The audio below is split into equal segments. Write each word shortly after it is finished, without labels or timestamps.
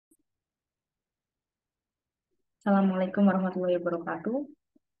Assalamualaikum warahmatullahi wabarakatuh.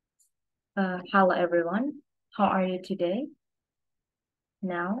 Hello everyone. How are you today?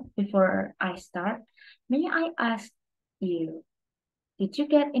 Now, before I start, may I ask you, did you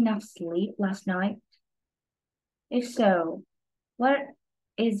get enough sleep last night? If so, what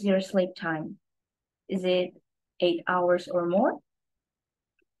is your sleep time? Is it 8 hours or more?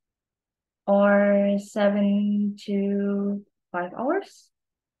 Or 7 to 5 hours?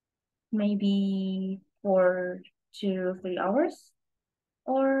 Maybe 4 to 3 hours?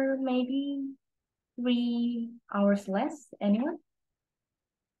 Or maybe 3 hours less? Anyone?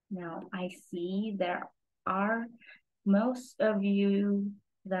 Now I see there are most of you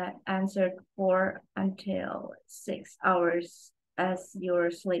that answered 4 until 6 hours as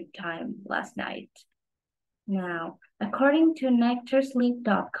your sleep time last night. Now, according to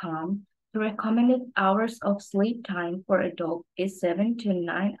nectarsleep.com, the recommended hours of sleep time for adult is 7 to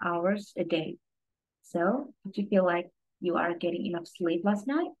 9 hours a day. So, did you feel like you are getting enough sleep last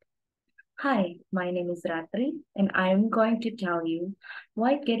night? Hi, my name is Ratri, and I am going to tell you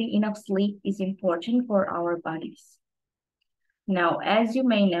why getting enough sleep is important for our bodies. Now, as you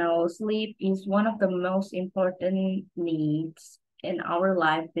may know, sleep is one of the most important needs in our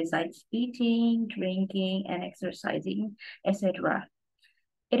life besides eating, drinking, and exercising, etc.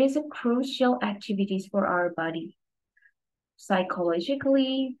 It is a crucial activity for our body.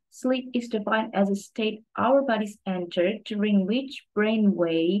 Psychologically, sleep is defined as a state our bodies enter during which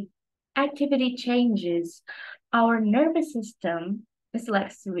brainwave activity changes. Our nervous system is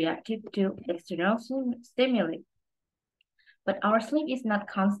less reactive to external stimuli, but our sleep is not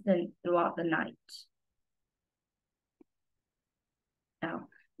constant throughout the night. Now,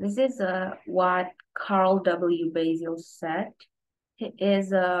 this is what Carl W. Basil said. He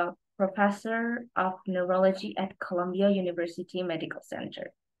is a professor of neurology at Columbia University Medical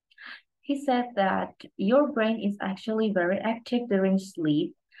Center. He said that your brain is actually very active during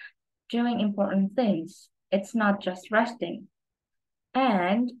sleep, doing important things. It's not just resting.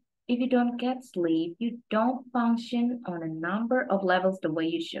 And if you don't get sleep, you don't function on a number of levels the way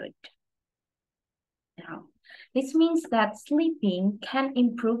you should. Now, this means that sleeping can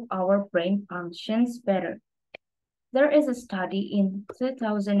improve our brain functions better. There is a study in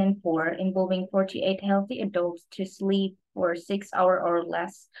 2004 involving 48 healthy adults to sleep for 6 hours or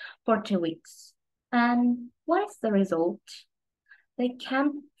less for 2 weeks. And what is the result? They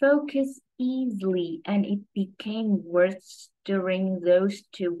can't focus easily, and it became worse during those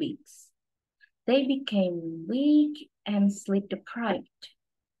 2 weeks. They became weak and sleep deprived,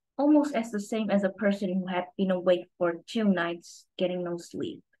 almost as the same as a person who had been awake for 2 nights getting no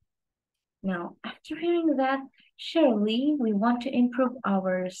sleep. Now, after hearing that, surely we want to improve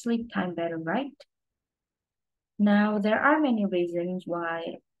our sleep time better, right? Now, there are many reasons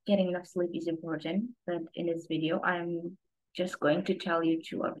why getting enough sleep is important, but in this video, I'm just going to tell you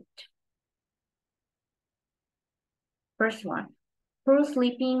two of it. First one, poor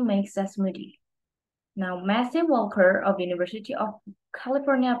sleeping makes us moody. Now, Matthew Walker of University of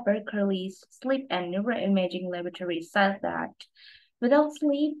California, Berkeley's Sleep and Neuroimaging Laboratory said that without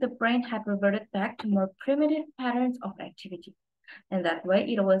sleep, the brain had reverted back to more primitive patterns of activity. And that way,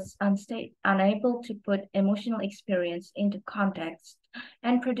 it was unable to put emotional experience into context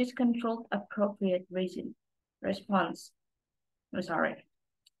and produce controlled, appropriate response. I'm sorry.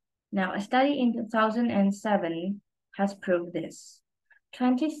 Now, a study in 2007 has proved this.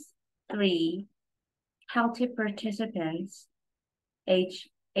 23 healthy participants aged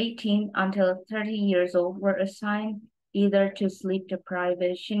 18 until 30 years old were assigned either to sleep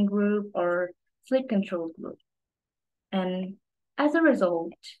deprivation group or sleep control group. And as a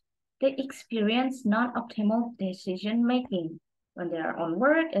result, they experience non-optimal decision making when they are on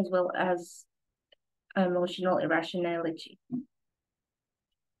work as well as emotional irrationality.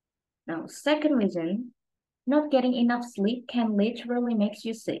 Now, second reason, not getting enough sleep can literally make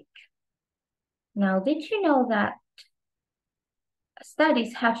you sick. Now, did you know that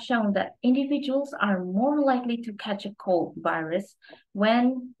studies have shown that individuals are more likely to catch a cold virus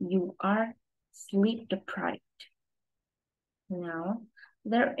when you are sleep deprived? Now,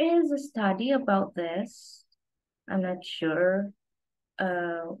 there is a study about this. I'm not sure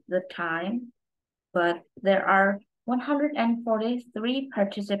the time, but there are 143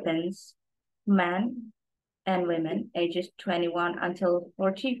 participants, men and women, ages 21 until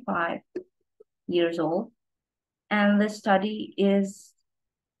 45 years old. And the study is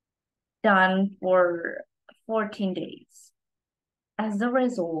done for 14 days. As a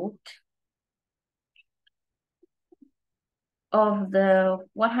result of the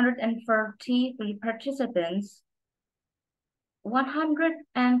 143 participants,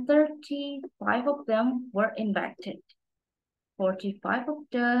 135 of them were infected. 45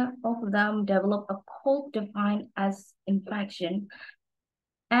 of them developed a cold defined as infection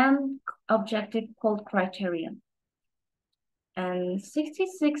and objective cold criterion. And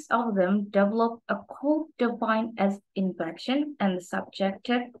 66 of them developed a cold defined as infection and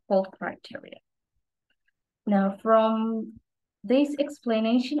subjective cold criteria. Now, from this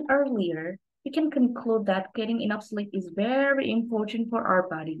explanation earlier, we can conclude that getting enough sleep is very important for our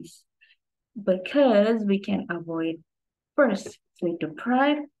bodies because we can avoid first, sleep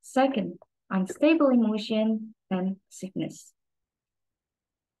deprived, second, unstable emotion, and sickness.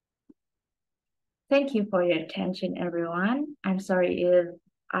 Thank you for your attention, everyone. I'm sorry if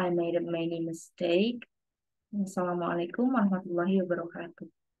I made a many mistake. Assalamualaikum warahmatullahi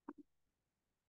wabarakatuh.